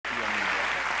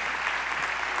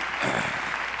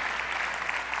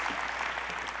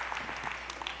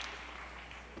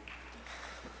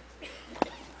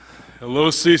Hello,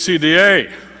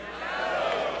 CCDA.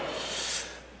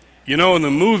 You know, in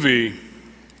the movie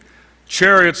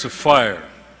Chariots of Fire,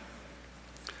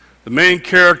 the main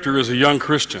character is a young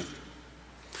Christian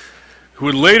who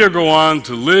would later go on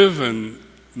to live and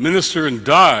minister and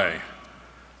die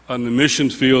on the mission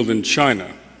field in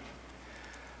China.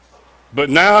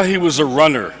 But now he was a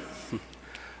runner,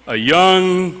 a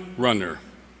young runner.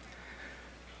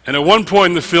 And at one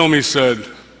point in the film he said,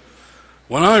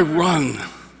 "When I run,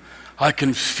 I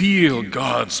can feel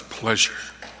God's pleasure.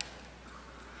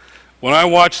 When I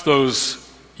watch those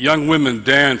young women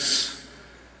dance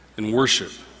and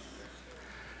worship,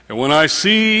 and when I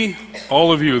see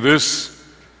all of you,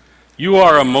 you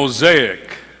are a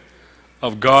mosaic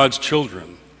of God's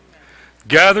children,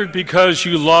 gathered because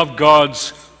you love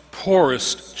God's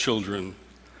poorest children.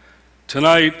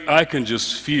 Tonight, I can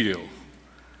just feel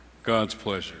God's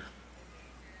pleasure."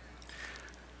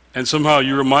 And somehow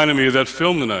you reminded me of that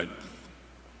film tonight.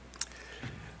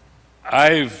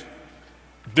 I've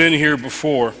been here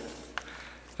before,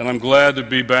 and I'm glad to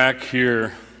be back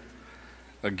here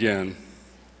again.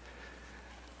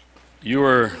 You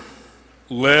are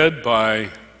led by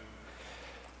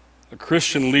a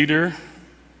Christian leader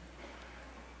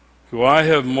who I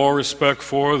have more respect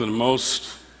for than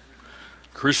most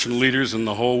Christian leaders in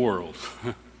the whole world.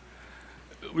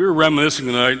 We were reminiscing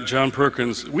tonight, John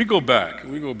Perkins, we go back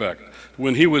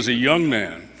when he was a young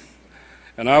man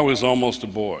and I was almost a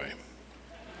boy.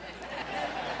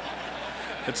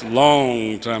 It's a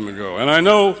long time ago. And I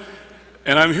know,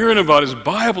 and I'm hearing about his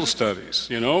Bible studies,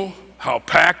 you know, how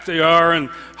packed they are and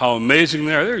how amazing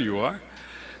they are. There you are.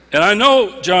 And I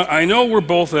know, John, I know we're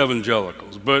both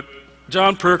evangelicals, but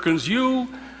John Perkins,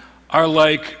 you are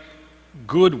like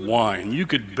good wine. You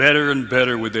get better and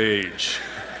better with age.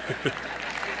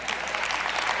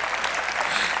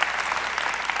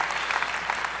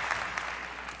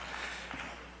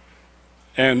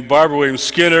 And Barbara Williams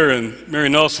Skinner and Mary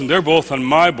Nelson, they're both on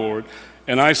my board,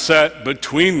 and I sat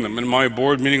between them in my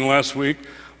board meeting last week.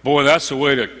 Boy, that's a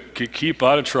way to keep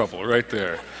out of trouble right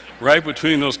there, right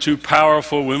between those two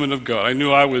powerful women of God. I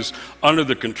knew I was under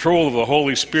the control of the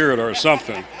Holy Spirit or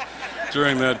something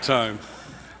during that time.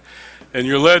 And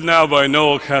you're led now by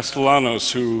Noel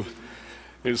Castellanos, who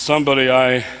is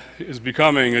somebody is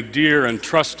becoming a dear and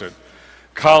trusted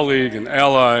colleague and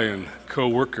ally and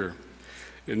co-worker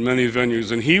in many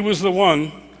venues. And he was the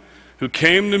one who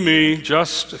came to me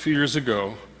just a few years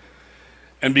ago,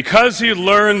 and because he had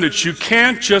learned that you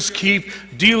can't just keep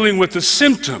dealing with the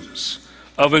symptoms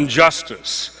of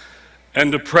injustice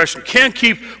and depression, can't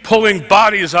keep pulling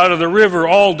bodies out of the river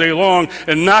all day long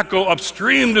and not go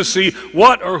upstream to see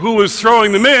what or who is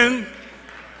throwing them in,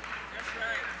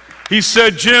 he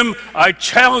said, "Jim, I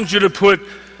challenge you to put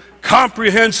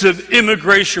comprehensive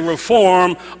immigration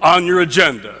reform on your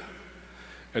agenda."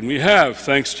 And we have,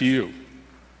 thanks to you.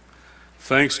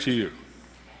 Thanks to you.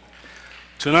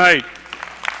 Tonight,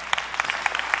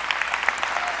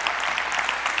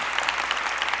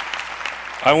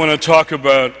 I want to talk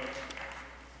about,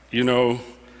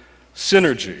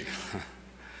 synergy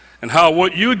and how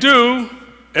what you do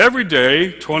every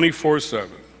day,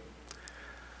 24/7,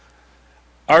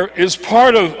 is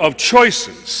part of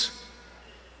choices,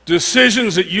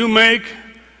 decisions that you make,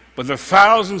 but the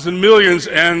thousands and millions,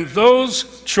 and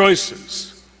those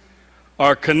choices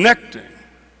are connecting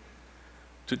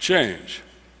to change.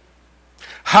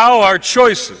 How our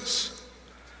choices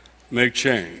make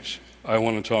change, I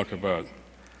want to talk about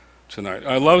tonight.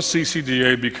 I love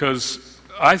CCDA because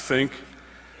I think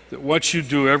that what you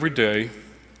do every day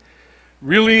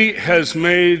really has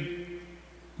made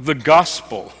the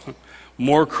gospel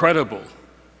more credible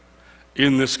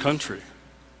in this country.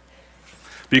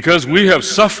 Because we have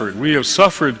suffered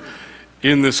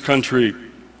in this country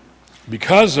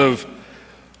because of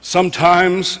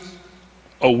sometimes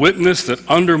a witness that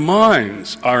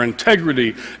undermines our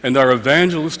integrity and our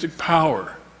evangelistic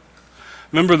power.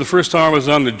 Remember the first time I was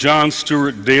on the Jon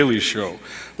Stewart Daily Show,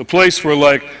 the place where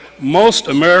like most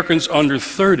Americans under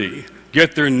 30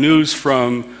 get their news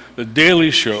from the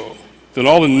Daily Show than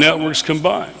all the networks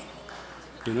combined,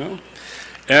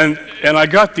 And I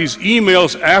got these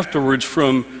emails afterwards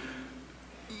from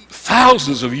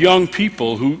thousands of young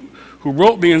people who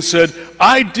wrote me and said,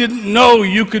 "I didn't know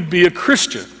you could be a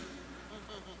Christian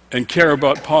and care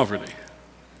about poverty."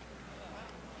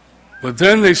 But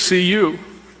then they see you,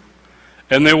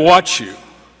 and they watch you,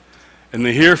 and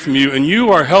they hear from you, and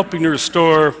you are helping to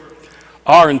restore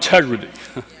our integrity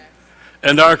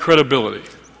and our credibility.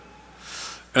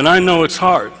 And I know it's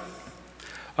hard.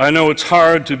 I know it's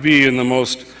hard to be in the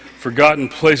most forgotten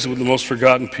places with the most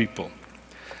forgotten people.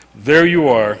 There you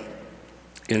are,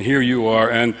 and here you are,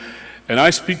 and And I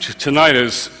speak tonight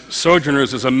as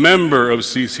sojourners, as a member of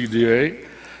CCDA.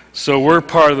 So we're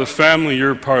part of the family,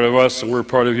 you're part of us, and we're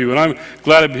part of you. And I'm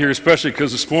glad to be here, especially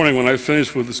because this morning when I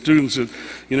finished with the students at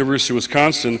University of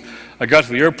Wisconsin, I got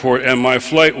to the airport and my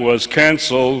flight was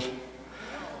canceled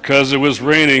because it was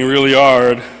raining really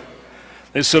hard.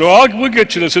 They said, "Oh, we'll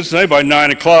get you to Cincinnati by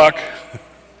 9 o'clock.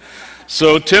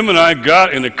 So Tim and I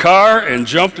got in the car and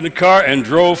jumped in the car and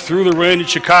drove through the rain in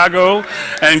Chicago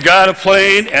and got a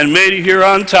plane and made it here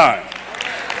on time.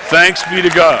 Thanks be to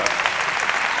God.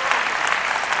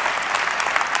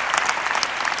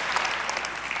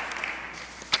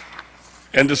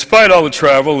 And despite all the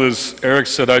travel, as Eric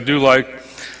said, I do like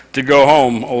to go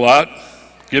home a lot,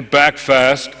 get back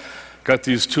fast. Got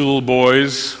these two little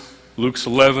boys, Luke's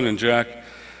 11 and Jack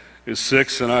is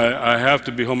 6, and I have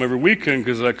to be home every weekend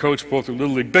because I coach both the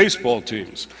Little League baseball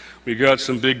teams. We got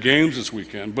some big games this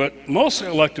weekend, but mostly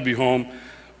I like to be home.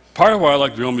 Part of why I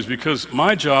like to be home is because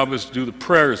my job is to do the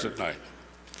prayers at night,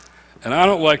 and I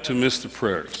don't like to miss the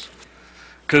prayers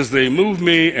because they move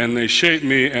me and they shape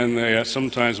me and they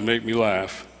sometimes make me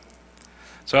laugh.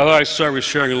 So I thought I'd start with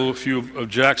sharing a little few of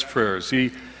Jack's prayers.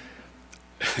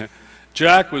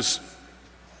 Jack was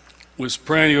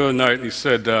praying the other night and he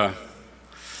said,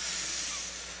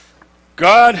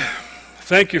 God,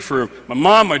 thank you for my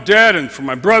mom, my dad, and for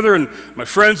my brother and my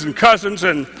friends and cousins,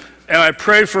 and I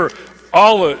pray for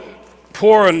all the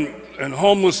poor and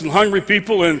homeless and hungry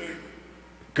people. And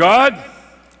God,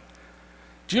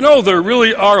 do you know there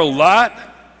really are a lot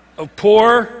of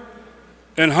poor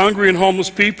and hungry and homeless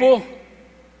people?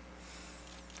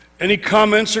 Any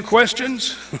comments or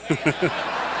questions?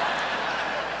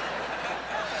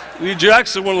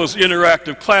 Jack's in one of those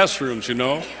interactive classrooms, you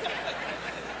know.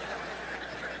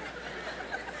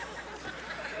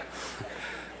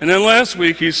 And then last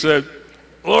week he said,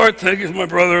 Lord, thank you for my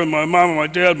brother and my mom and my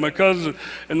dad and my cousins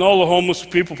and all the homeless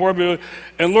people, poor people.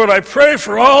 And Lord, I pray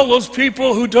for all those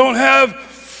people who don't have,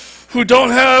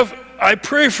 I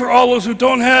pray for all those who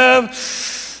don't have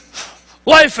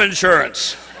life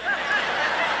insurance.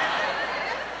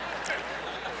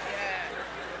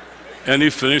 And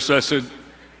he finished, I said,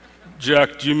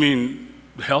 Jack, do you mean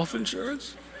health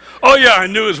insurance? Oh yeah, I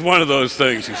knew it was one of those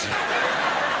things, he said.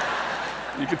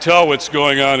 You can tell what's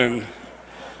going on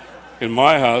in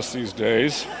my house these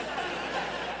days.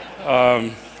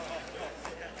 The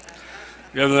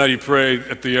other night he prayed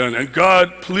at the end, and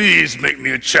God, please make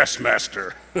me a chess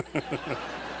master. I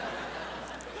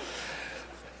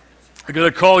got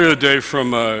a call the other day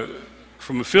from a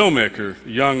filmmaker, a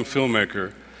young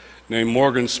filmmaker named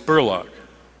Morgan Spurlock.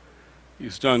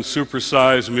 He's done Super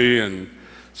Size Me and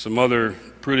some other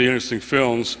pretty interesting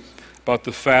films about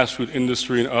the fast food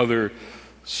industry and other.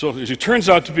 So as it turns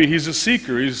out to be, he's a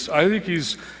seeker. I think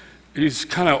he's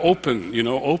kind of open,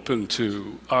 open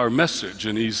to our message,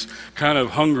 and he's kind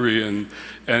of hungry, and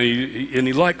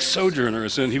he likes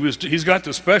sojourners. And he's got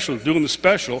the special, doing the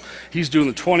special. He's doing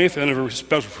the 20th anniversary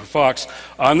special for Fox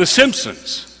on The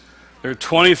Simpsons, their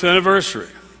 20th anniversary.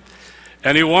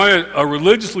 And he wanted a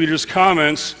religious leader's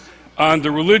comments on the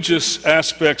religious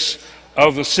aspects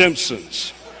of The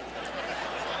Simpsons.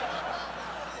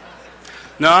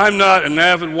 Now, I'm not an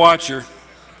avid watcher,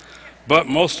 but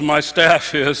most of my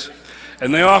staff is,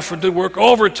 and they offered to work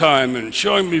overtime and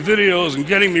showing me videos and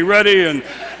getting me ready, and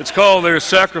it's called their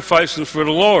sacrificing for the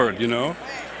Lord,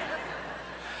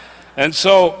 And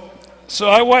so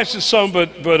I watched this some,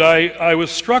 but I was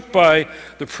struck by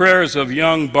the prayers of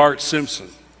young Bart Simpson.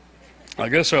 I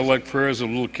guess I like prayers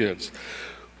of little kids,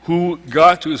 who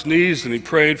got to his knees and he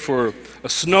prayed for a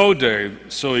snow day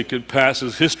so he could pass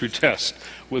his history test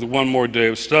with one more day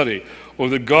of study, or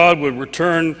that God would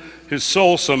return his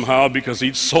soul somehow because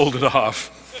he'd sold it off.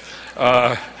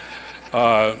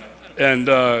 And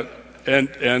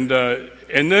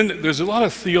then there's a lot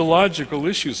of theological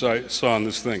issues I saw in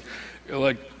this thing,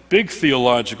 like big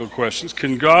theological questions.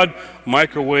 Can God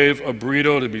microwave a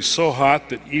burrito to be so hot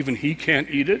that even he can't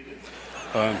eat it?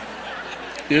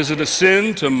 Is it a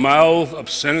sin to mouth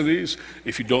obscenities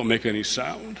if you don't make any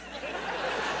sound?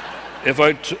 If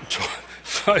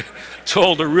I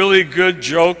told a really good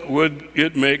joke, would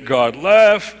it make God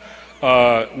laugh?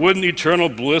 Wouldn't eternal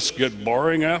bliss get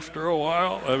boring after a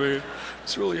while? I mean,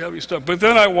 it's really heavy stuff. But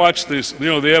then I watched this,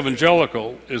 the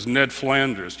evangelical is Ned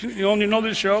Flanders. You know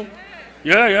this show?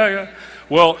 Yeah.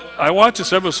 Well, I watched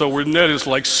this episode where Ned is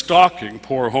like stalking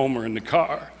poor Homer in the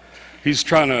car. He's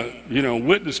trying to,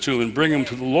 witness to him and bring him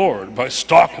to the Lord by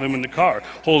stalking him in the car,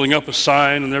 holding up a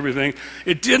sign and everything.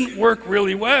 It didn't work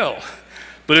really well.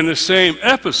 But in the same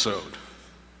episode,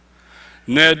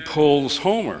 Ned pulls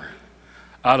Homer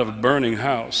out of a burning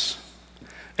house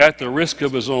at the risk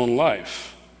of his own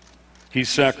life He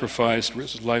sacrificed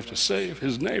his life to save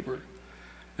his neighbor.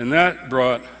 And that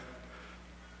brought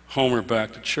Homer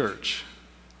back to church.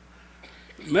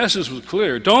 The message was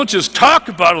clear. Don't just talk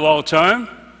about it all the time.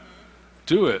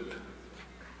 Do it.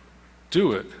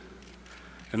 Do it.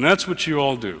 And that's what you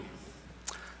all do.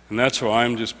 And that's why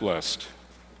I'm just blessed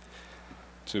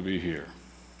to be here.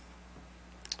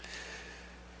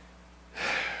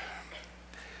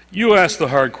 You ask the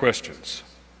hard questions.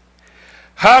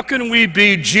 How can we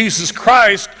be Jesus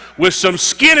Christ with some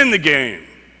skin in the game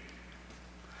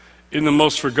in the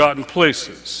most forgotten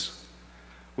places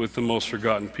with the most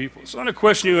forgotten people? It's not a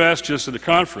question you ask just at a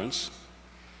conference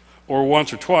or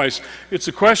once or twice. It's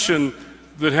a question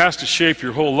that has to shape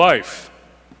your whole life.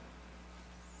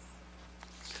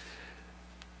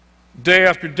 Day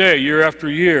after day, year after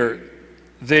year,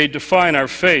 they define our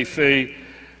faith.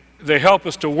 They help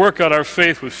us to work out our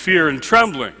faith with fear and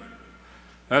trembling.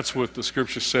 That's what the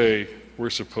scriptures say we're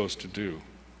supposed to do.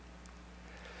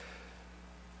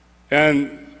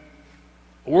 And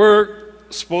we're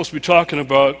supposed to be talking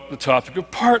about the topic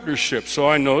of partnership. So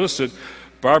I noticed that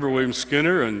Barbara Williams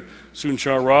Skinner and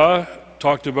Soonchar Ra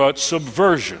talked about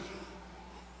subversion.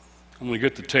 I'm going to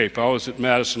get the tape. I was at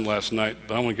Madison last night,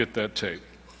 but I'm going to get that tape.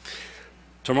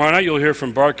 Tomorrow night you'll hear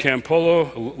from Bart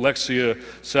Campolo, Alexia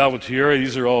Salvatore,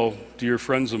 these are all dear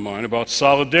friends of mine, about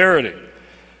solidarity.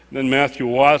 And then Matthew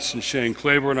Watts and Shane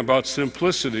Claiborne about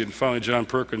simplicity, and finally John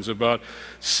Perkins about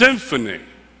symphony.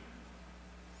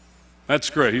 That's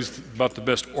great. He's about the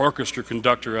best orchestra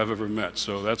conductor I've ever met,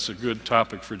 so that's a good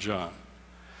topic for John.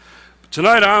 But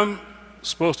tonight I'm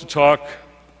supposed to talk,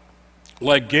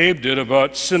 like Gabe did,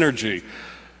 about synergy,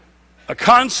 a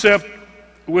concept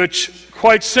which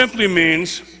quite simply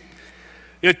means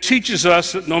it teaches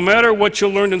us that no matter what you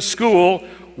learned in school,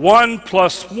 1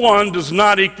 plus 1 does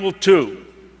not equal 2.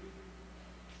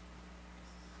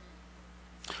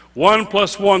 1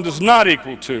 plus 1 does not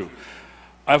equal 2.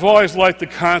 I've always liked the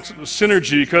concept of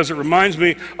synergy because it reminds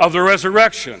me of the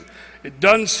resurrection. It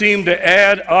doesn't seem to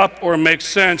add up or make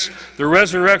sense. The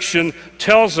resurrection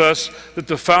tells us that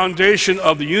the foundation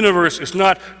of the universe is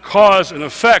not cause and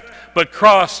effect, but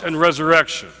cross and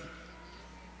resurrection.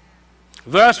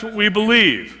 That's what we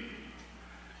believe,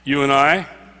 you and I.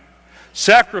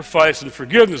 Sacrifice and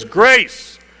forgiveness,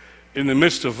 grace in the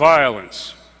midst of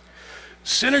violence.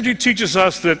 Synergy teaches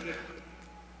us that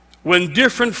when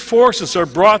different forces are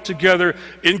brought together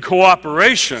in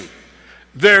cooperation,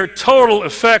 their total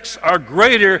effects are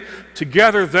greater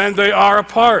together than they are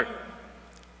apart.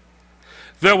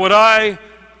 That what I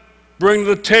bring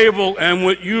to the table and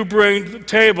what you bring to the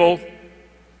table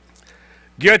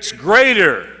gets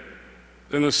greater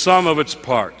than the sum of its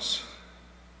parts.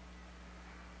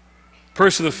 A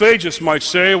person of faith just might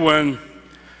say, when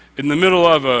in the middle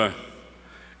of an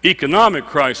economic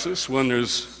crisis, when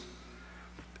there's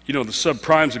the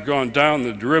subprimes had gone down,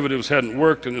 the derivatives hadn't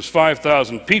worked, and there's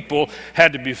 5,000 people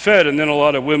had to be fed, and then a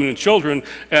lot of women and children,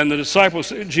 and the disciples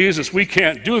said, Jesus, we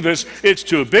can't do this. It's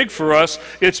too big for us.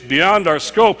 It's beyond our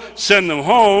scope. Send them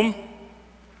home.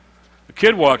 The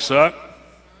kid walks up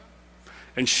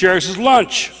and shares his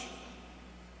lunch.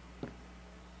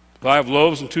 5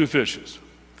 loaves and 2 fishes.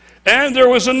 And there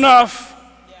was enough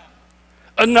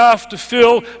to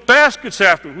fill baskets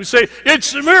afterwards. We say,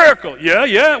 it's a miracle. Yeah,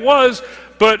 it was.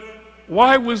 But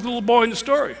why was the little boy in the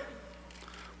story?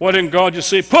 Why didn't God just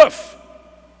say, poof?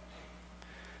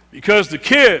 Because the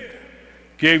kid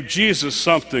gave Jesus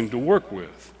something to work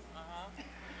with.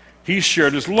 He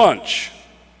shared his lunch.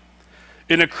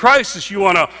 In a crisis, you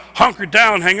want to hunker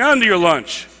down, hang on to your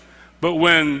lunch. But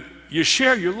when you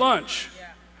share your lunch,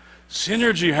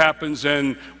 synergy happens,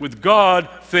 and with God,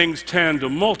 things tend to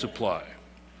multiply.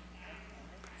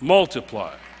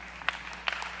 Multiply.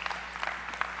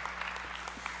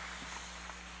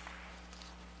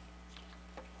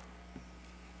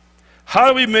 How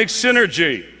do we make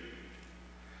synergy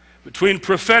between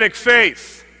prophetic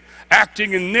faith,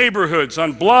 acting in neighborhoods,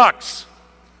 on blocks,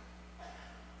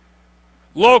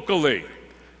 locally,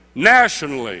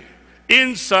 nationally,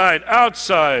 inside,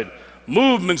 outside,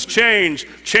 movements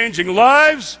changing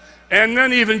lives, and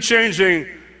then even changing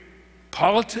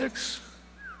politics?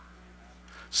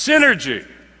 Synergy.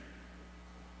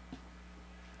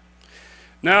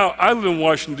 Now, I live in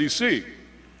Washington, D.C.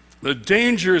 The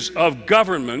dangers of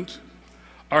government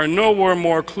are nowhere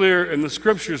more clear in the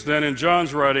scriptures than in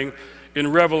John's writing in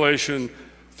Revelation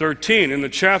 13. In the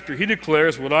chapter, he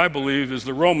declares what I believe is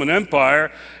the Roman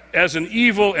Empire as an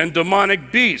evil and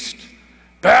demonic beast,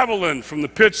 Babylon from the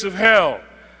pits of hell.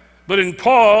 But in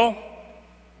Paul,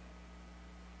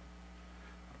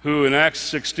 who in Acts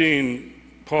 16,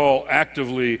 Paul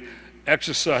actively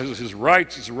exercises his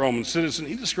rights as a Roman citizen.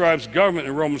 He describes government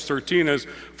in Romans 13 as,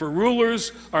 "For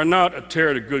rulers are not a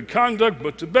terror to good conduct,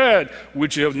 but to bad.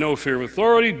 Would you have no fear of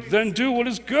authority? Then do what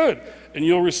is good, and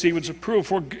you'll receive its approval.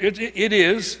 For it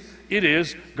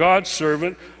is God's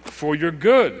servant for your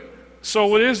good." So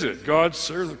what is it? God's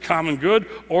servant, common good,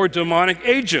 or demonic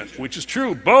agent, which is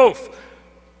true, both.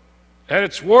 At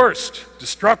its worst,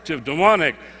 destructive,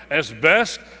 demonic. As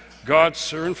best, God's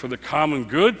servant for the common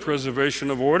good, preservation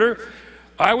of order.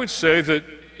 I would say that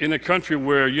in a country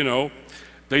where,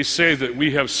 they say that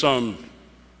we have some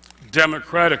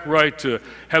democratic right to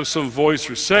have some voice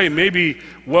or say, maybe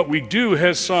what we do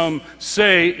has some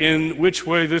say in which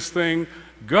way this thing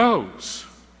goes,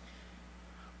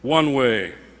 one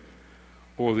way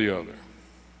or the other.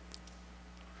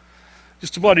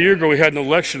 Just about a year ago, we had an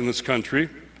election in this country.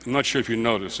 I'm not sure if you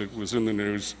noticed. It was in the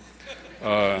news,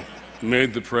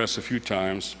 made the press a few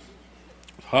times.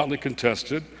 Hotly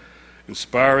contested,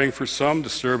 inspiring for some,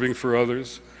 disturbing for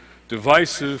others,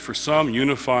 divisive for some,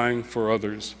 unifying for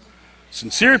others.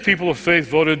 Sincere people of faith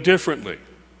voted differently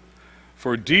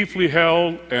for deeply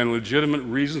held and legitimate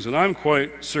reasons, and I'm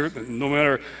quite certain that no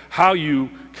matter how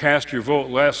you cast your vote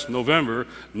last November,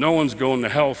 no one's going to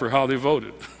hell for how they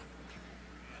voted.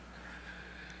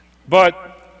 But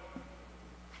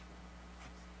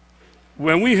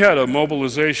when we had a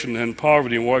mobilization and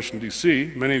poverty in Washington,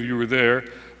 D.C., many of you were there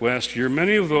last year,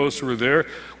 many of those who were there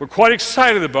were quite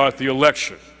excited about the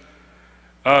election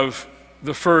of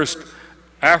the first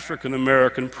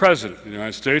African-American president of the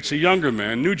United States, a younger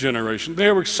man, new generation.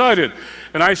 They were excited.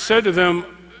 And I said to them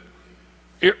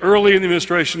early in the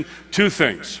administration, two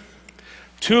things.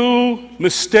 Two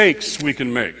mistakes we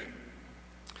can make.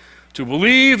 To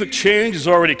believe that change has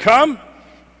already come,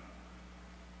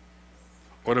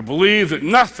 or to believe that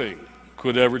nothing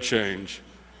could ever change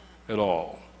at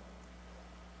all.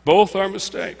 Both are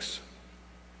mistakes.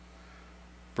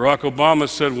 Barack Obama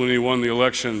said when he won the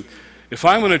election, "If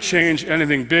I'm going to change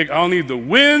anything big, I'll need the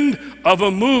wind of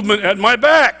a movement at my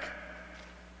back."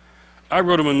 I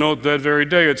wrote him a note that very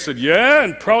day. It said, "Yeah,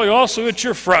 and probably also at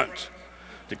your front,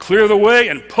 to clear the way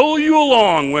and pull you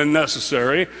along when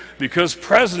necessary, because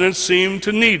presidents seem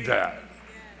to need that."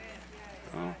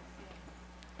 Well,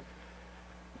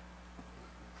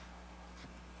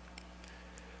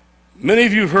 many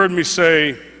of you have heard me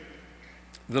say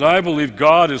that I believe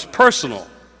God is personal,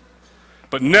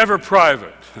 but never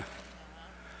private.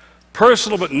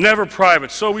 Personal but never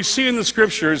private. So we see in the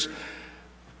scriptures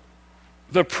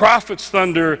the prophets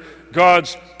thunder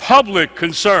God's public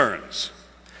concerns.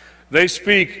 They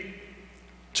speak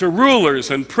to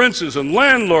rulers and princes and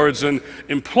landlords and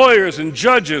employers and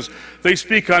judges. They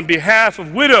speak on behalf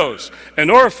of widows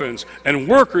and orphans and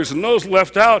workers and those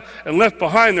left out and left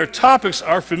behind. Their topics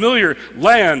are familiar: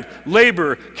 land,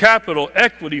 labor, capital,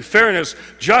 equity, fairness,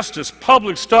 justice,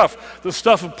 public stuff, the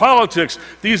stuff of politics.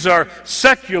 These are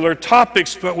secular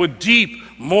topics, but with deep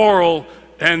moral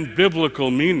and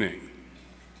biblical meaning.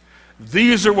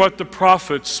 These are what the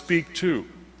prophets speak to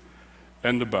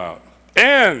and about.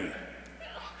 And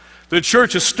the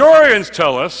church historians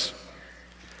tell us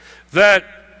that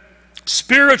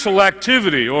spiritual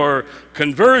activity or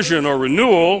conversion or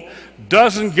renewal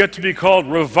doesn't get to be called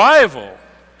revival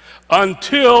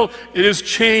until it has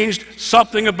changed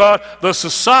something about the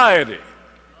society.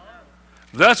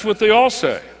 That's what they all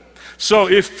say. So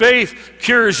if faith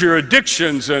cures your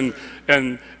addictions and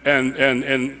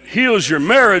heals your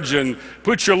marriage and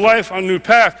puts your life on a new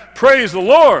path, praise the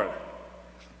Lord.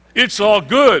 It's all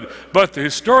good, but the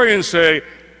historians say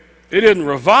it isn't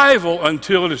revival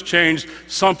until it has changed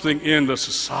something in the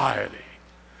society.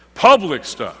 Public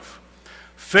stuff.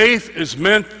 Faith is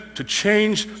meant to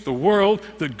change the world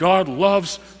that God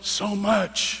loves so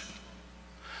much.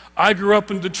 I grew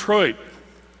up in Detroit.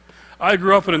 I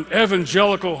grew up in an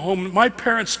evangelical home. My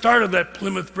parents started that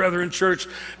Plymouth Brethren Church,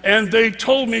 and they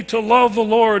told me to love the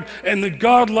Lord and that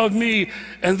God loved me,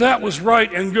 and that was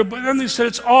right and good. But then they said,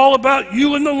 it's all about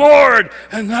you and the Lord,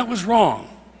 and that was wrong.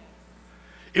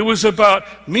 It was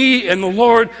about me and the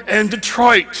Lord and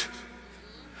Detroit,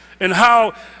 and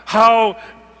how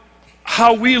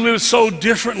we live so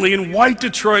differently in white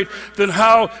Detroit than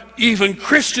how even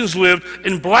Christians lived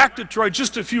in black Detroit,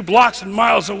 just a few blocks and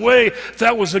miles away.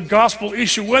 That was a gospel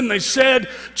issue when they said,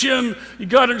 Jim, you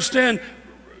got to understand,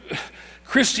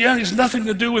 Christianity has nothing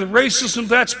to do with racism,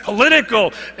 that's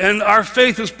political, and our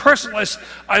faith is personal.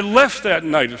 I left that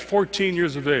night at 14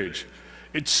 years of age.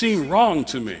 It seemed wrong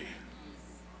to me,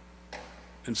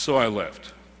 and so I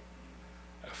left.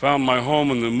 I found my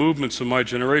home, and the movements of my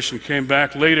generation came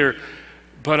back later.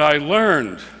 But I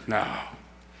learned now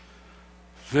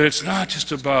that it's not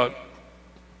just about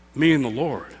me and the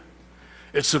Lord.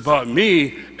 It's about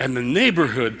me and the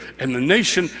neighborhood and the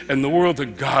nation and the world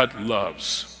that God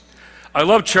loves. I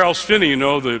love Charles Finney, you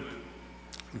know,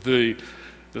 the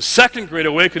second Great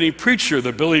Awakening preacher,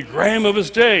 the Billy Graham of his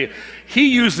day.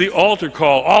 He used the altar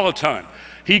call all the time.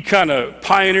 He kind of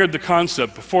pioneered the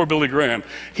concept before Billy Graham.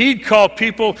 He'd call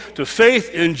people to faith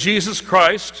in Jesus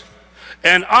Christ,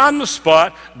 and on the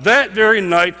spot, that very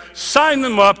night, sign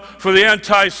them up for the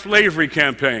anti-slavery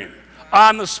campaign.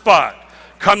 On the spot.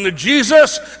 Come to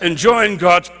Jesus and join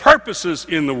God's purposes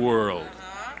in the world.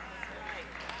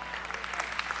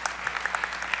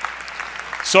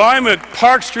 So I'm at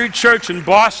Park Street Church in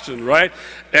Boston, right?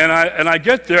 And I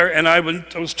get there, and I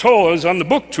was told, I was on the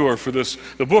book tour for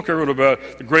the book I wrote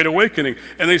about, the Great Awakening,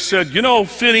 and they said, you know,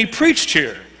 Finney preached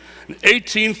here in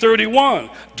 1831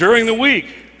 during the week.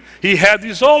 He had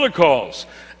these altar calls,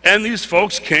 and these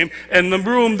folks came, and the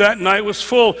room that night was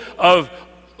full of,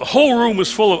 the whole room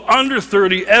was full of under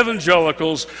 30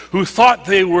 evangelicals who thought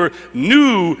they were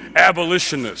new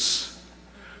abolitionists,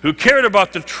 who cared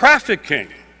about the trafficking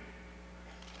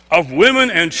of women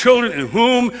and children in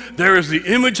whom there is the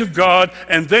image of God,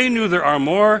 and they knew there are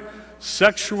more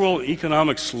sexual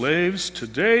economic slaves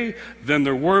today than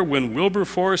there were when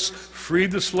Wilberforce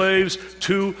freed the slaves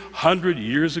 200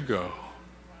 years ago.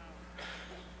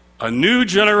 A new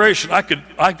generation.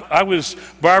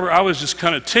 Barbara, I was just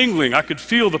kind of tingling. I could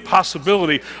feel the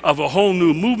possibility of a whole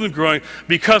new movement growing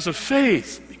because of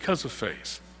faith, because of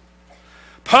faith.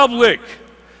 Public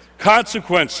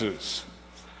consequences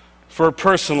for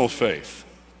personal faith.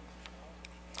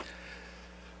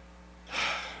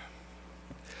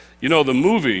 You know, the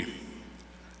movie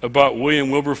about William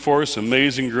Wilberforce,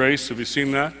 Amazing Grace, have you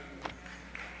seen that?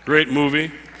 Great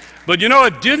movie. But you know,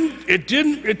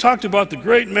 it talked about the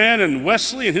great man and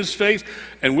Wesley and his faith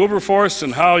and Wilberforce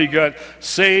and how he got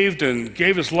saved and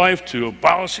gave his life to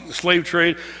abolishing the slave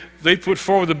trade. They put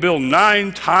forward the bill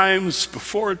 9 times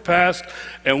before it passed,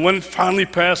 and when it finally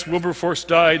passed, Wilberforce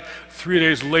died 3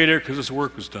 days later because his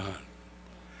work was done.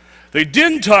 They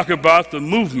didn't talk about the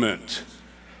movement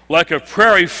like a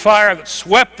prairie fire that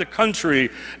swept the country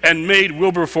and made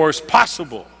Wilberforce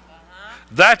possible.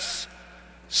 That's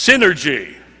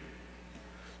synergy.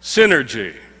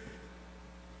 Synergy.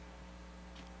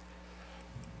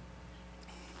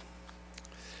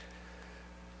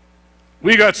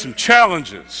 We got some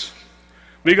challenges.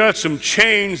 We got some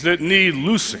chains that need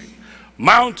loosing.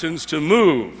 Mountains to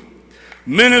move.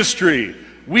 Ministry.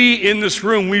 We in this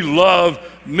room, we love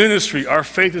ministry. Our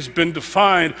faith has been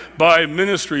defined by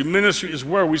ministry. Ministry is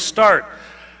where we start.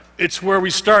 It's where we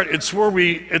start. It's where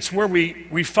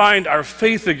we find our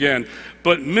faith again.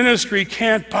 But ministry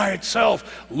can't by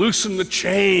itself loosen the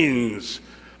chains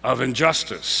of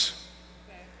injustice.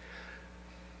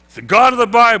 The God of the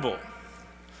Bible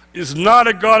is not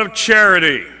a God of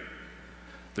charity.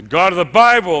 The God of the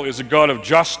Bible is a God of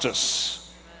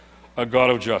justice. A God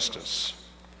of justice.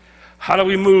 How do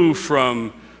we move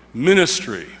from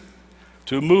ministry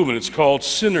to a movement? It's called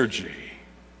synergy.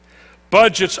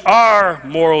 Budgets are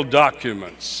moral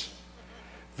documents.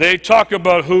 They talk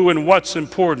about who and what's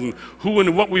important, who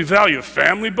and what we value.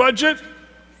 Family budget,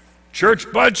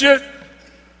 church budget,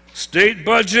 state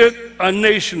budget, a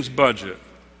nation's budget.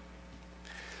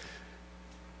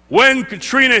 When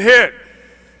Katrina hit,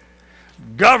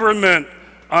 government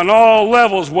on all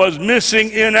levels was missing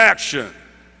in action.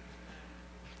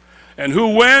 And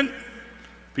who went?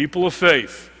 People of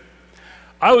faith.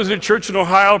 I was at a church in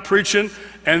Ohio preaching,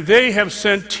 and they have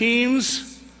sent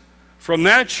teams from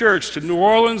that church to New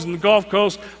Orleans and the Gulf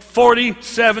Coast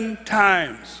 47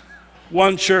 times.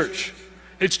 One church.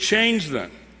 It's changed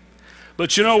then.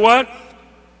 But you know what?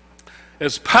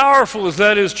 As powerful as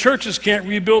that is, churches can't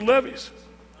rebuild levees.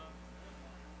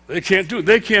 They can't do it.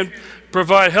 They can't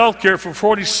provide health care for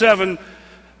 47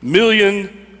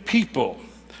 million people.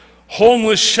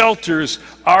 Homeless shelters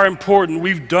are important.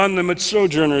 We've done them at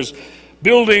Sojourners.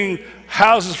 Building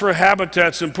houses for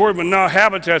Habitat's important, but now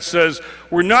Habitat says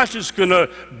we're not just going to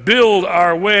build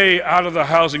our way out of the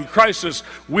housing crisis.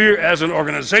 We, as an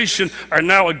organization, are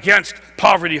now against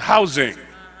poverty housing.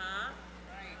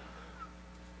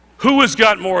 Who has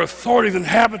got more authority than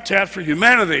Habitat for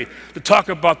Humanity to talk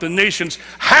about the nation's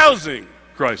housing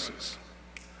crisis?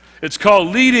 It's called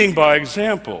leading by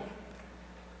example.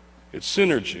 It's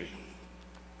synergy.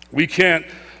 We can't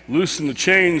loosen the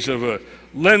chains of a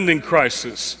lending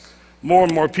crisis. More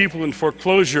and more people in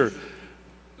foreclosure.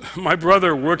 My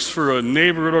brother works for a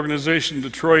neighborhood organization in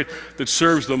Detroit that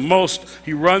serves the most,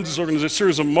 he runs this organization,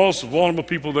 serves the most vulnerable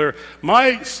people there.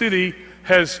 My city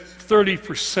has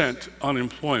 30%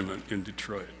 unemployment in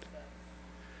Detroit.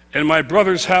 And my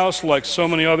brother's house, like so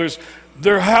many others,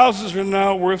 their houses are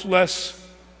now worth less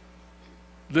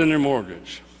than their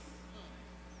mortgage.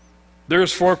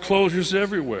 There's foreclosures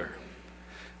everywhere.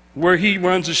 Where he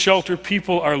runs a shelter,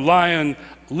 people are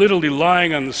literally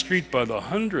lying on the street by the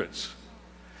hundreds.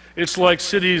 It's like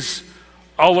cities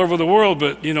all over the world,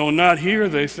 but, not here,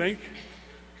 they think.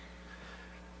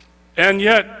 And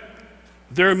yet,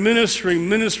 they're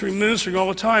ministering all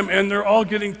the time, and they're all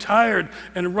getting tired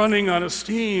and running out of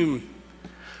steam.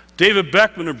 David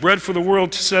Beckman of Bread for the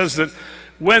World says that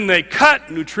when they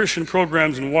cut nutrition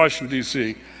programs in Washington,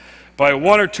 D.C., by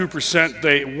 1 or 2%,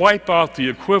 they wipe out the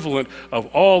equivalent of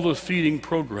all the feeding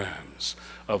programs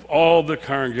of all the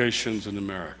congregations in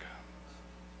America.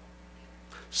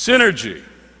 Synergy.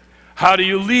 How do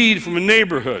you lead from a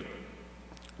neighborhood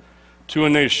to a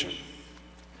nation?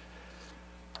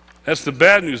 That's the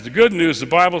bad news. The good news, the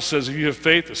Bible says, if you have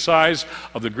faith the size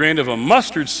of the grain of a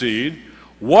mustard seed,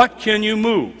 what can you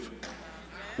move?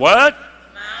 What?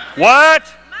 Mountain. What?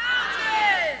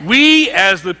 Mountain. We,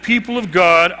 as the people of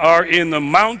God, are in the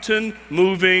mountain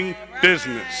moving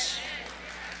business.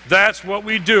 That's what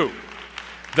we do.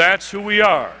 That's who we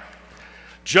are.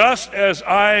 Just as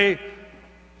I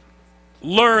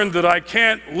learned that I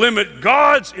can't limit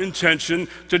God's intention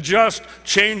to just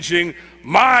changing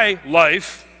my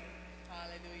life,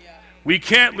 we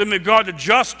can't limit God to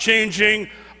just changing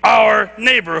our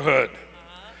neighborhood.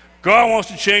 God wants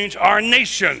to change our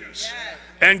nations.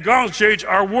 And God wants to change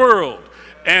our world.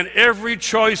 And every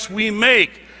choice we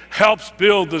make helps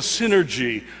build the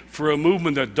synergy for a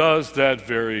movement that does that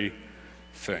very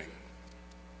thing.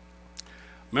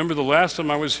 Remember the last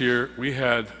time I was here, we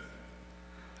had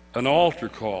an altar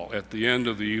call at the end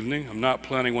of the evening. I'm not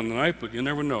planning one tonight, but you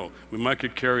never know. We might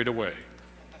get carried away.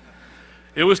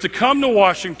 It was to come to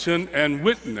Washington and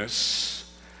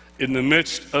witness in the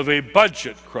midst of a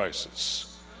budget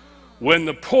crisis, when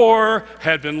the poor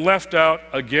had been left out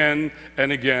again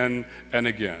and again and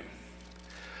again.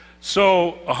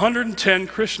 So 110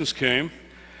 Christians came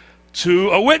to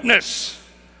a witness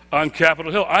on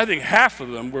Capitol Hill. I think half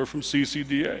of them were from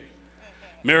CCDA.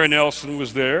 Mary Nelson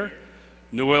was there,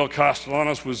 Noel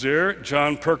Castellanos was there,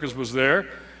 John Perkins was there,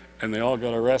 and they all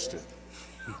got arrested.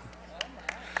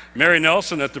 Mary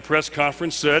Nelson at the press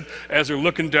conference said, as they're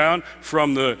looking down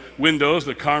from the windows,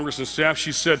 the Congress and staff,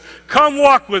 she said, "Come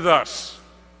walk with us.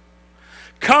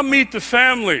 Come meet the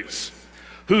families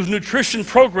whose nutrition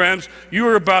programs you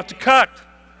are about to cut.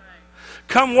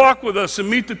 Come walk with us and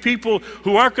meet the people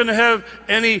who aren't going to have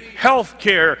any health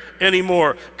care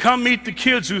anymore. Come meet the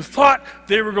kids who thought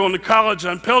they were going to college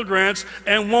on Pell Grants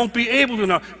and won't be able to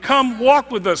now. Come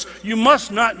walk with us. You must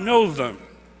not know them,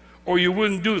 or you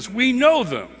wouldn't do this. We know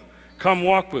them. Come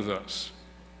walk with us."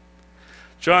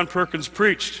 John Perkins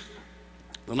preached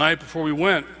the night before we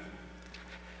went.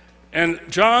 And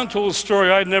John told a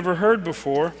story I'd never heard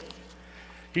before.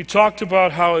 He talked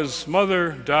about how his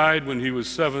mother died when he was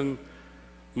 7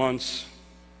 months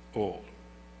old.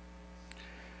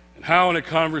 And how in a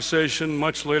conversation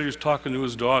much later he's talking to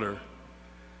his daughter.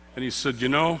 And he said,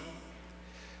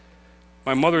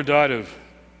 my mother died of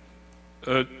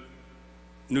a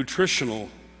nutritional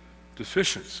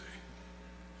deficiency.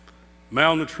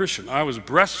 Malnutrition. I was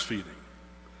breastfeeding,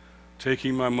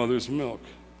 taking my mother's milk.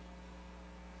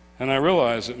 And I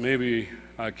realized that maybe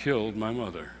I killed my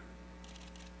mother.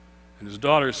 And his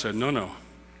daughter said, no.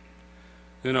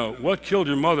 What killed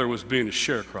your mother was being a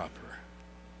sharecropper,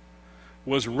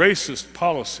 was racist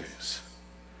policies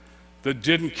that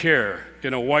didn't care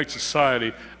in a white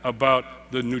society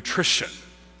about the nutrition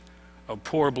of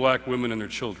poor black women and their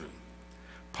children.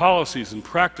 Policies and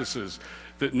practices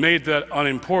that made that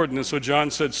unimportant. And so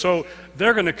John said, so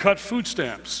they're going to cut food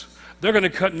stamps. They're going to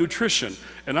cut nutrition.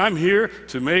 And I'm here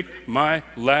to make my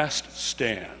last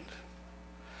stand.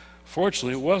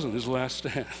 Fortunately, it wasn't his last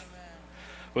stand.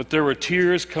 But there were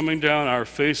tears coming down our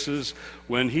faces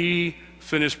when he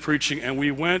finished preaching, and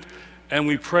we went and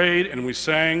we prayed and we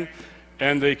sang,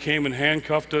 and they came and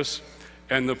handcuffed us,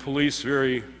 and the police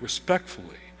very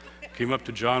respectfully came up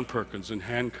to John Perkins and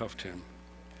handcuffed him.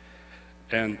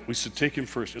 And we said, take him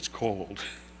first, it's cold.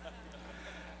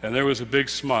 And there was a big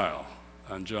smile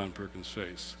on John Perkins'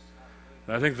 face.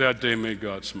 And I think that day made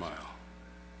God smile.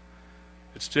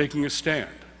 It's taking a stand.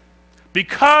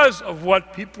 Because of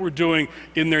what people were doing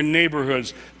in their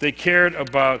neighborhoods, they cared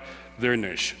about their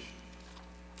nation.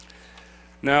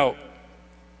 Now,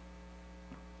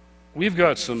 we've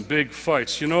got some big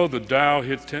fights. The Dow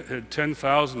hit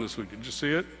 10,000 this week. Did you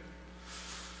see it?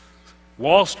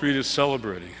 Wall Street is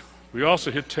celebrating. We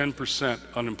also hit 10%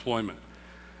 unemployment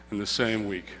in the same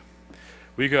week.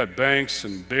 We got banks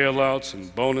and bailouts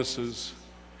and bonuses,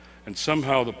 and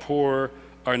somehow the poor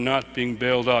are not being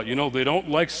bailed out. They don't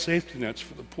like safety nets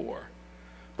for the poor,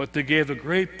 but they gave a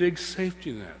great big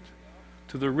safety net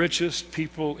to the richest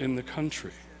people in the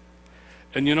country.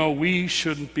 And you know, we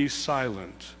shouldn't be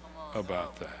silent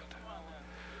about that.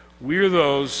 We're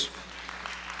those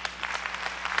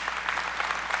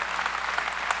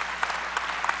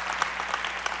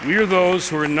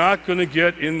who are not going to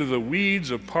get into the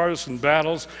weeds of partisan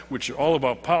battles, which are all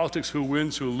about politics, who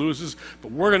wins, who loses,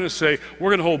 but we're going to say, we're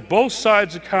going to hold both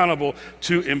sides accountable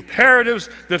to imperatives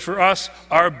that for us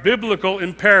are biblical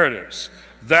imperatives.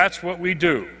 That's what we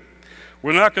do.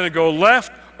 We're not going to go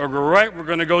left or go right, we're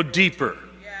going to go deeper.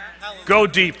 Go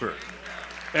deeper.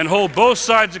 And hold both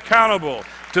sides accountable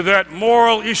to that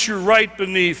moral issue right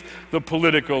beneath the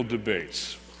political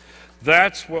debates.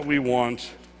 That's what we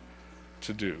want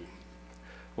to do.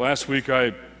 Last week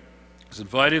I was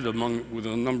invited with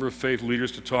a number of faith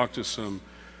leaders to talk to some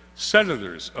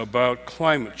senators about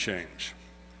climate change.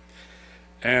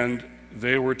 And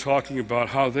they were talking about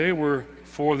how they were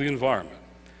for the environment.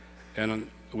 And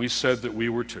we said that we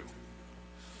were too.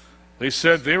 They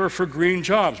said they were for green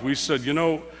jobs. We said, you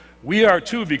know, we are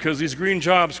too, because these green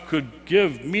jobs could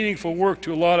give meaningful work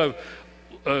to a lot of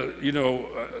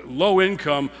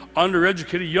low-income,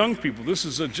 undereducated young people. This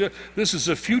is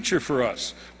a future for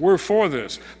us. We're for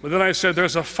this. But then I said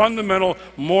there's a fundamental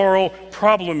moral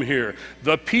problem here.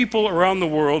 The people around the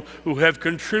world who have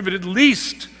contributed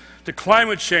least to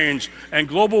climate change and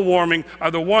global warming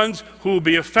are the ones who will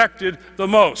be affected the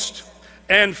most.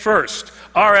 And first,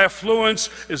 our affluence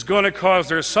is going to cause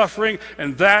their suffering,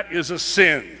 and that is a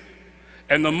sin.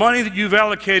 And the money that you've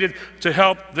allocated to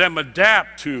help them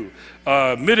adapt to,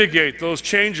 mitigate those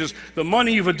changes, the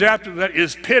money you've adapted to that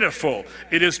is pitiful.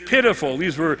 It is pitiful.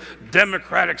 These were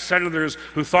Democratic senators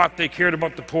who thought they cared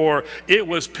about the poor. It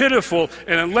was pitiful,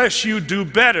 and unless you do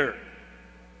better,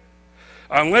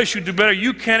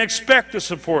 you can't expect the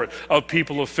support of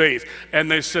people of faith.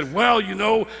 And they said, well, you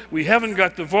know, we haven't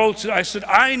got the votes. I said,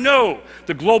 I know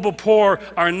the global poor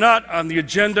are not on the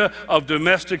agenda of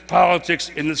domestic politics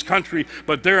in this country,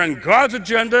 but they're on God's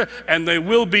agenda, and they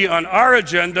will be on our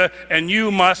agenda, and you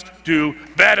must do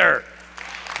better.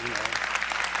 You know.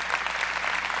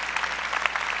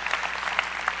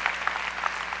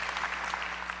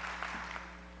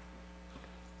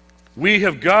 We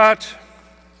have got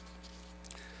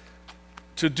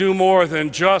to do more than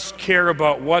just care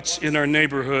about what's in our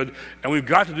neighborhood, and we've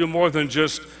got to do more than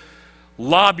just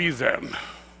lobby them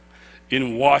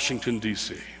in Washington,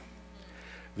 D.C.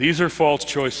 These are false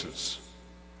choices.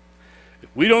 If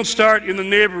we don't start in the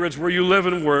neighborhoods where you live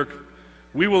and work,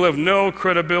 we will have no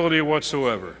credibility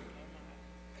whatsoever.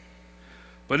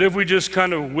 But if we just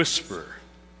kind of whisper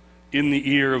in the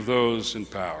ear of those in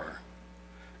power,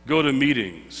 go to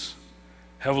meetings,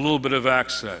 have a little bit of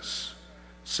access,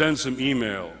 send some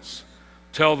emails,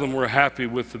 tell them we're happy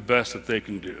with the best that they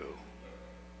can do,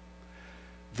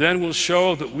 then we'll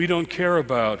show that we don't care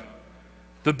about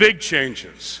the big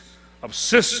changes of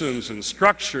systems and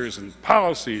structures and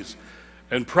policies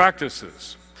and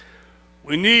practices.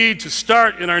 We need to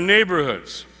start in our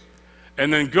neighborhoods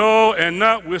and then go and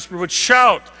not whisper but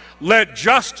shout, let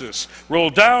justice roll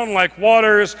down like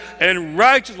waters and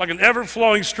righteousness like an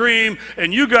ever-flowing stream,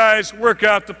 and you guys work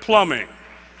out the plumbing.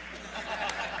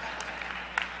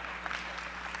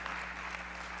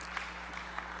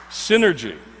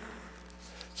 Synergy.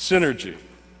 Synergy.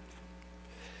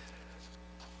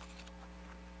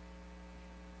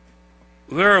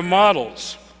 There are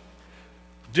models,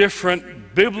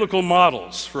 different biblical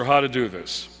models for how to do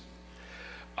this.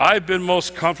 I've been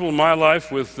most comfortable in my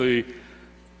life with the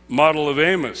model of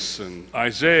Amos and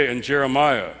Isaiah and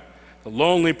Jeremiah, the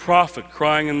lonely prophet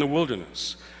crying in the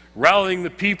wilderness, rallying the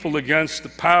people against the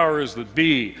powers that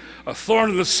be, a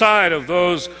thorn in the side of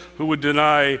those who would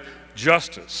deny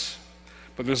justice.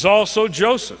 But there's also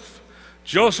Joseph.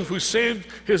 Joseph, who saved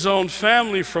his own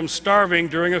family from starving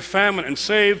during a famine and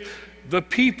saved the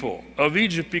people of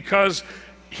Egypt because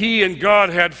he and God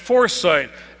had foresight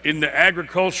in the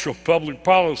agricultural public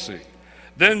policy.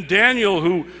 Then Daniel,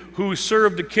 who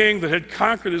served the king that had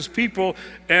conquered his people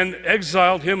and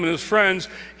exiled him and his friends,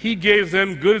 he gave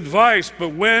them good advice, but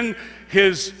when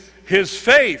his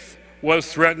faith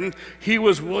was threatened, he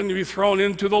was willing to be thrown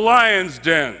into the lion's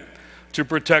den to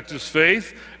protect his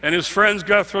faith, and his friends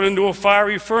got thrown into a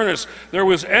fiery furnace. There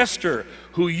was Esther,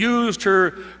 who used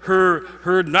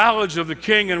her knowledge of the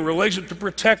king and relation to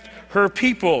protect her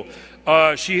people.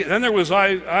 Then there was,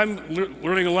 I'm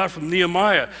learning a lot from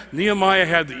Nehemiah. Nehemiah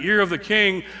had the ear of the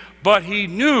king, but he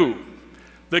knew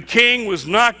the king was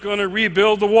not going to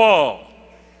rebuild the wall.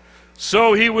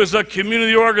 So he was a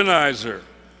community organizer.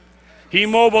 He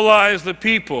mobilized the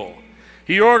people.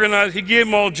 He organized, he gave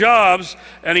them all jobs,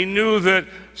 and he knew that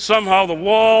somehow the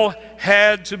wall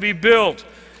had to be built.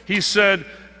 He said,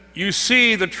 "You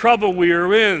see the trouble we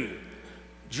are in.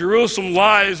 Jerusalem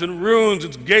lies in ruins,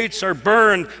 its gates are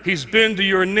burned. He's been to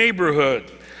your neighborhood.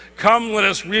 Come, let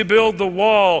us rebuild the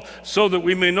wall so that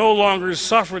we may no longer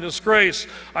suffer disgrace."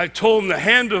 I told him the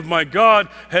hand of my God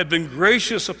had been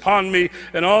gracious upon me,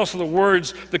 and also the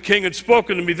words the king had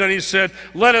spoken to me. Then he said,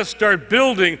 "Let us start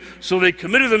building." So they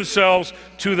committed themselves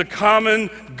to the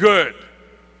common good.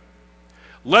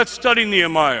 Let's study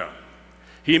Nehemiah.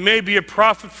 He may be a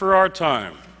prophet for our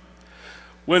time.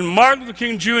 When Martin Luther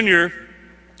King Jr.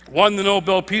 won the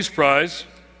Nobel Peace Prize,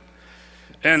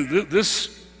 and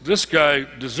this guy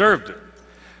deserved it,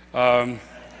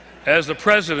 as the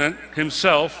president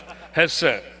himself has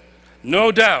said.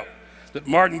 No doubt that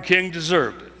Martin King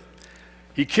deserved it.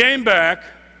 He came back,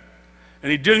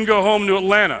 and he didn't go home to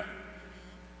Atlanta.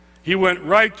 He went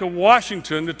right to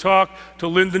Washington to talk to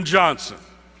Lyndon Johnson.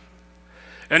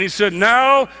 And he said,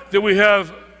 now that we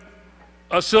have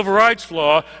a civil rights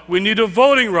law, we need a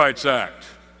Voting Rights Act.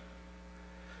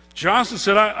 Johnson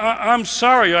said, I'm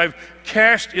sorry, I've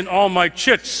cashed in all my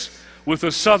chits with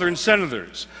the Southern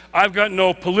senators. I've got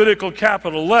no political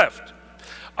capital left.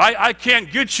 I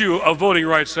can't get you a Voting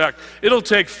Rights Act. It'll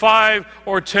take 5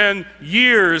 or 10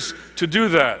 years to do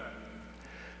that.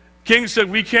 King said,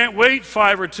 we can't wait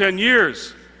 5 or 10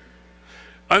 years.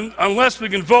 Unless we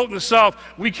can vote in the South,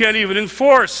 we can't even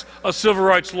enforce a civil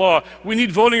rights law. We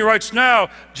need voting rights now.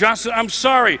 Johnson, I'm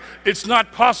sorry, it's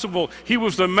not possible. He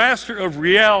was the master of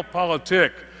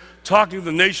realpolitik, talking to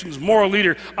the nation's moral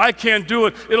leader. I can't do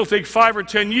it. It'll take 5 or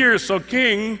 10 years. So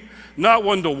King, not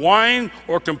one to whine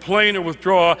or complain or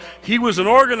withdraw, he was an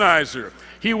organizer.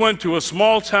 He went to a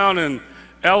small town in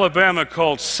Alabama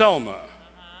called Selma.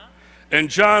 And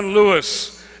John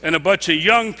Lewis and a bunch of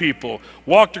young people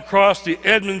walked across the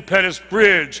Edmund Pettus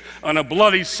Bridge on a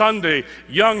bloody Sunday.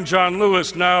 Young John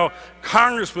Lewis, now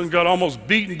congressman, got almost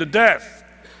beaten to death.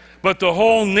 But the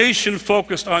whole nation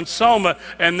focused on Selma,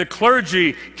 and the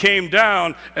clergy came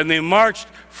down, and they marched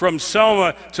from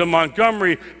Selma to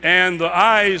Montgomery, and the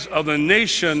eyes of the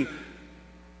nation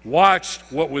watched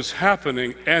what was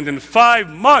happening. And in 5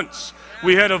 months,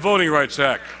 we had a Voting Rights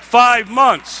Act. 5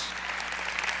 months.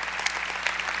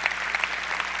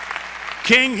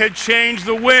 King had changed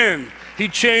the wind. He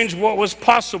changed what was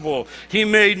possible. He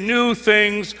made new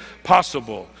things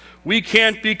possible. We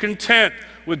can't be content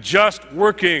with just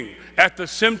working at the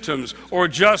symptoms or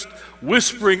just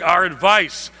whispering our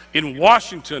advice in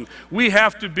Washington. We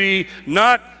have to be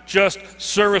not just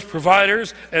service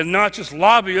providers and not just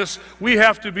lobbyists. We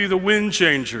have to be the wind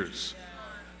changers.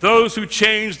 Those who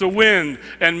change the wind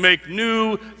and make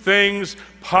new things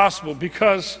possible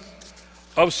because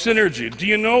of synergy. Do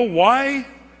you know why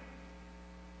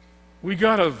we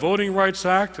got a Voting Rights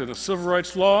Act and a Civil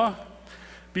Rights Law?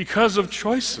 Because of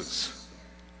choices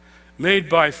made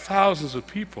by thousands of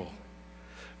people,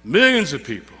 millions of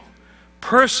people,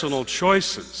 personal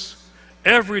choices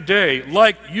every day,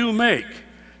 like you make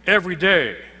every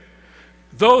day.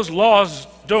 Those laws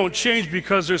don't change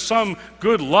because there's some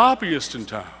good lobbyist in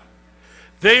town.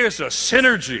 There's a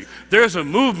synergy, there's a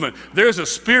movement, there's a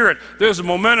spirit, there's a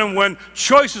momentum when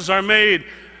choices are made,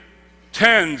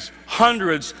 tens,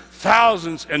 hundreds,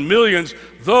 thousands, and millions.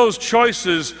 Those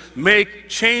choices make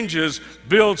changes,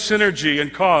 build synergy,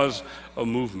 and cause a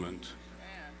movement.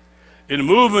 In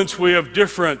movements, we have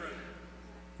different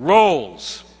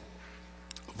roles,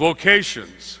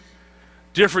 vocations,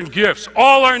 different gifts.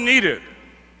 All are needed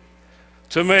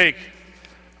to make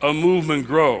a movement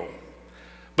grow.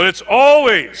 But it's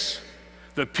always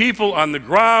the people on the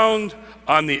ground,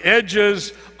 on the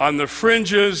edges, on the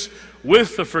fringes,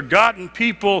 with the forgotten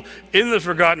people in the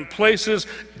forgotten places.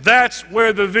 That's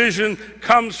where the vision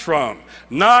comes from,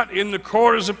 not in the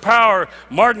corridors of power.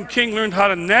 Martin King learned how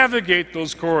to navigate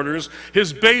those corridors.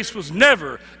 His base was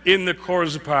never in the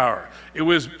corridors of power. It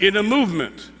was in a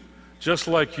movement, just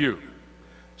like you,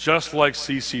 just like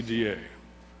CCDA.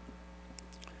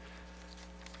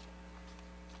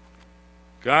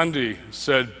 Gandhi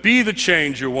said, be the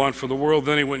change you want for the world.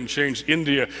 Then he went and changed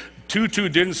India. Tutu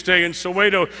didn't stay in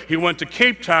Soweto. He went to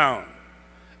Cape Town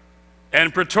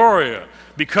and Pretoria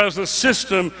because the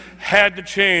system had to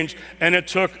change, and it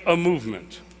took a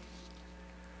movement.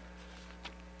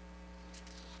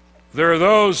 There are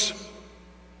those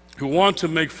who want to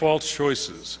make false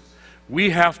choices.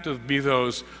 We have to be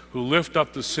those who lift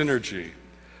up the synergy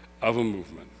of a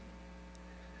movement.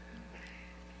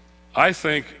 I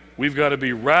think we've got to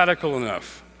be radical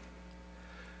enough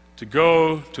to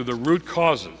go to the root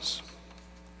causes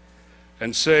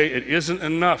and say it isn't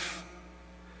enough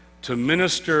to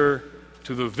minister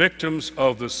to the victims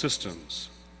of the systems.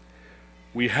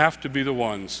 We have to be the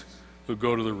ones who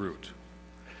go to the root.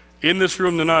 In this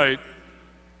room tonight,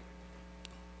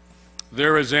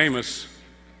 there is Amos,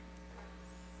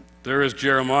 there is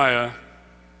Jeremiah,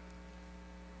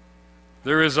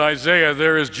 there is Isaiah,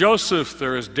 there is Joseph,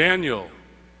 there is Daniel,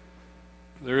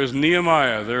 there is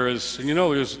Nehemiah, there is, and you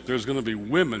know there's going to be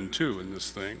women too in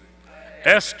this thing.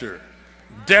 Esther,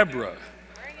 Deborah,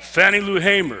 Fannie Lou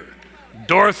Hamer,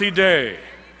 Dorothy Day.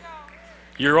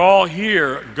 You're all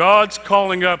here. God's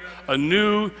calling up a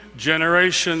new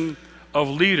generation of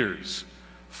leaders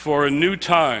for a new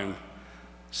time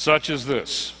such as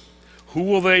this. Who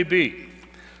will they be?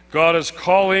 God is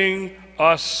calling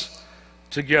us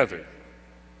together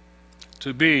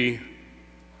to be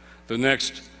the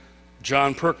next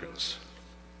John Perkins.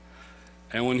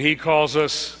 And when he calls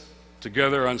us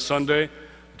together on Sunday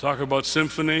to talk about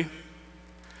symphony,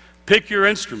 pick your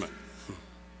instrument,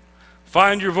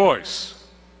 find your voice,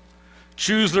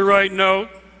 choose the right note,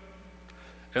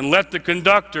 and let the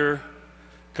conductor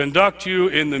conduct you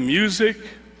in the music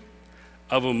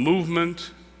of a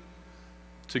movement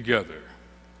together.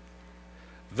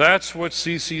 That's what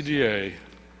CCDA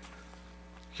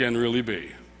can really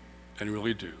be and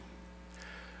really do.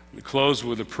 We close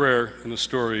with a prayer and a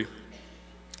story.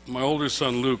 My older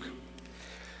son Luke,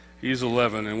 he's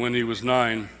 11, and when he was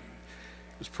 9, he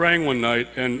was praying one night,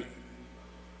 and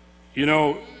you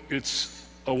know, it's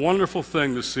a wonderful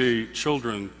thing to see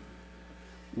children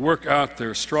work out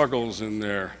their struggles and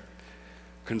their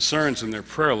concerns in their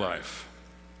prayer life.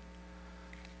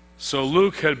 So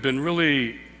Luke had been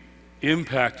really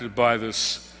impacted by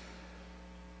this,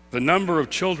 the number of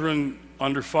children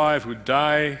under 5 who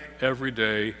die every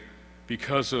day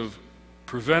because of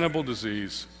preventable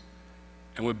disease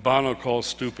and what Bono calls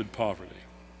stupid poverty.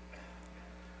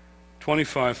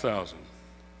 25,000.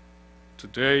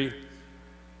 Today,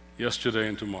 yesterday,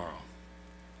 and tomorrow.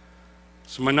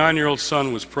 So my 9-year-old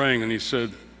son was praying and he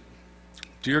said,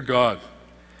 "Dear God,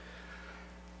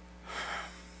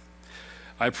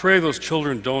 I pray those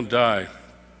children don't die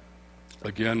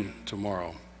again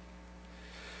tomorrow.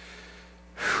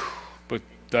 But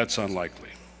that's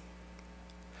unlikely.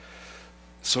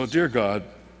 So, dear God,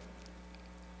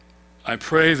 I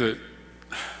pray that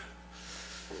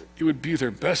it would be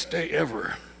their best day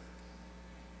ever.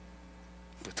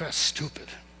 But that's stupid.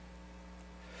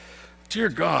 Dear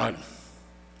God,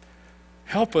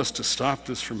 help us to stop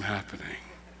this from happening.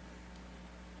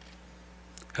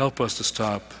 Help us to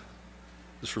stop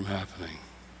this from happening."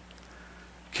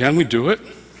 Can we do it?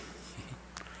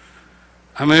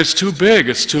 I mean, it's too big,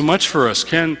 it's too much for us.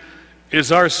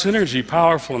 Is our synergy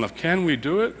powerful enough? Can we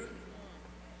do it?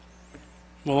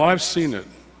 Well, I've seen it.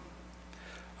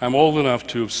 I'm old enough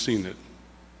to have seen it.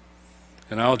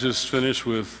 And I'll just finish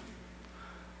with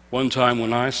one time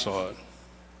when I saw it.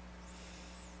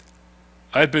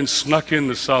 I'd been snuck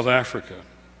into South Africa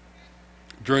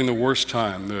during the worst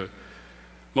time, the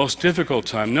most difficult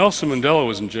time. Nelson Mandela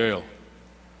was in jail.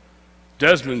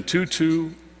 Desmond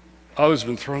Tutu, others have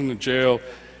been thrown into jail,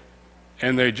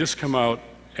 and they just come out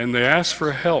and they asked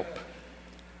for help.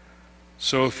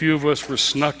 So a few of us were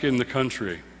snuck in the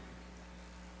country.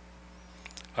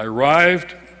 I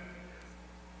arrived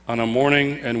on a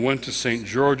morning and went to St.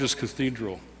 George's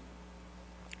Cathedral,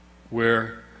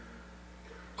 where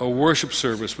a worship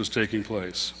service was taking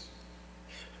place.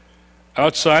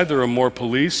 Outside, there were more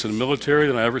police and military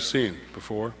than I've ever seen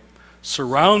before,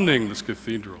 surrounding this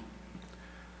cathedral.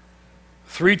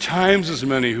 3 times as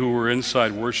many who were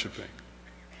inside worshiping.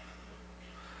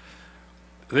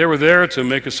 They were there to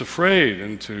make us afraid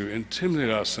and to intimidate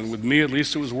us, and with me at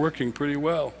least it was working pretty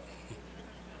well.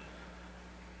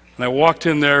 And I walked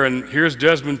in there, and here's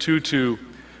Desmond Tutu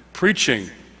preaching,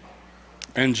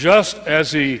 and just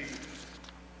as he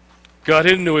got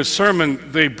into his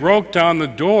sermon, they broke down the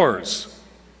doors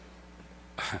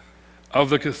of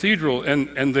the cathedral,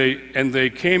 and they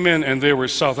came in, and they were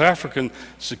South African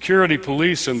security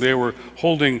police, and they were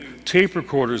holding tape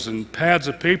recorders and pads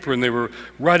of paper, and they were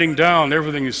writing down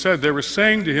everything he said. They were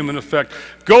saying to him, in effect,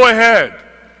 "Go ahead,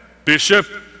 Bishop.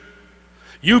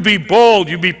 You be bold,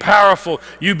 you be powerful,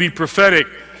 you be prophetic.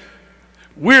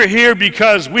 We're here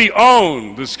because we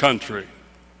own this country.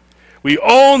 We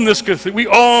own this cathedral. We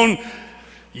own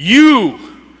you.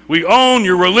 We own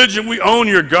your religion. We own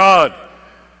your God."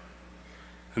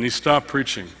 And he stopped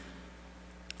preaching.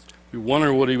 We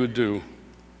wondered what he would do.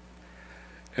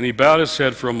 And he bowed his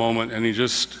head for a moment, and he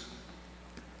just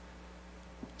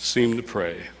seemed to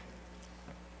pray.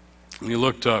 And he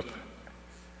looked up,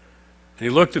 and he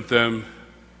looked at them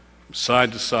from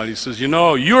side to side. He says, "You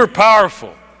know, you're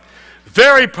powerful.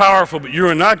 Very powerful, but you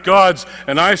are not gods,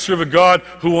 and I serve a God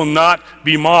who will not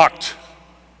be mocked.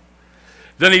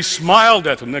 Then he smiled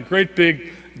at them, that great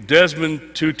big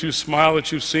Desmond Tutu smile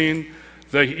that you've seen.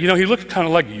 He looked kind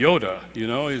of like Yoda,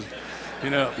 he's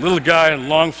little guy in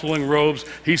long flowing robes.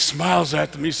 He smiles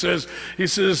at them. He says,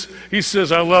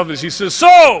 I love this. He says,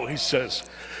 so, he says,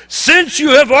 since you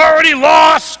have already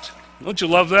lost, don't you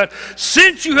love that?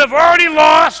 Since you have already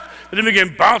lost, and he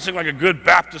began bouncing like a good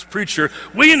Baptist preacher,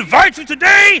 we invite you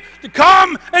today to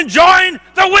come and join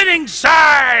the winning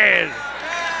side.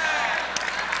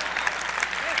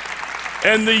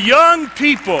 And the young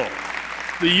people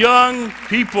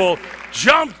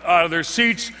jumped out of their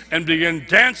seats and began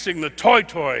dancing the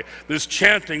toi-toi, this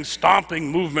chanting, stomping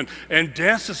movement, and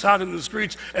danced us out in the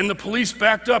streets. And the police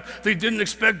backed up. They didn't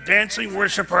expect dancing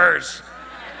worshipers.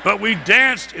 But we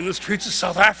danced in the streets of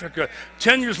South Africa.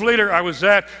 10 years later, I was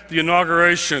at the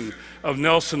inauguration of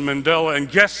Nelson Mandela, and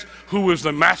guess who was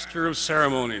the master of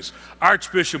ceremonies?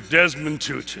 Archbishop Desmond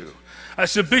Tutu. I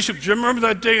said, Bishop, do you remember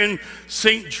that day in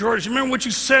St. George? Do you remember what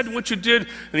you said and what you did?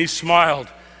 And he smiled.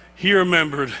 He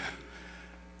remembered.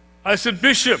 I said,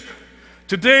 Bishop,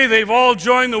 today they've all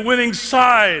joined the winning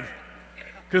side,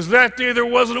 because that day there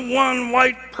wasn't one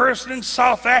white person in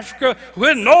South Africa who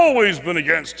hadn't always been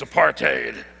against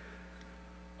apartheid.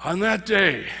 On that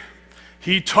day,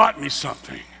 he taught me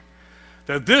something,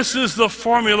 that this is the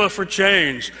formula for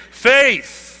change.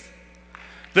 Faith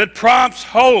that prompts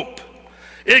hope.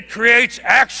 It creates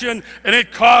action and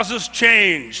it causes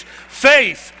change.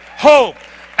 Faith, hope,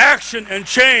 action, and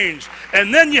change.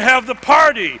 And then you have the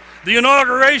party, the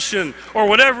inauguration, or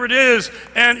whatever it is,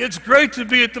 and it's great to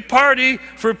be at the party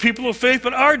for people of faith,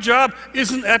 but our job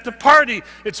isn't at the party.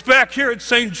 It's back here at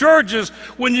St. George's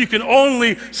when you can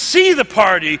only see the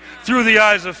party through the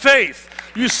eyes of faith.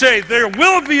 You say, there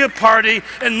will be a party,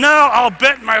 and now I'll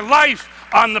bet my life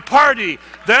on the party.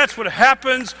 That's what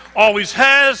happens, always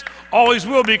has, always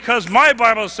will, because my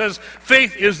Bible says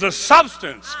faith is the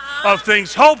substance of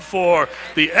things hoped for,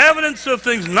 the evidence of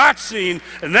things not seen,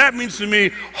 and that means to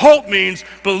me, hope means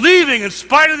believing in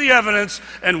spite of the evidence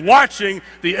and watching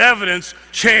the evidence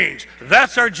change.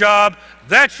 That's our job,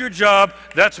 that's your job,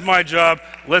 that's my job.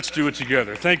 Let's do it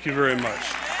together. Thank you very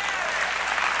much.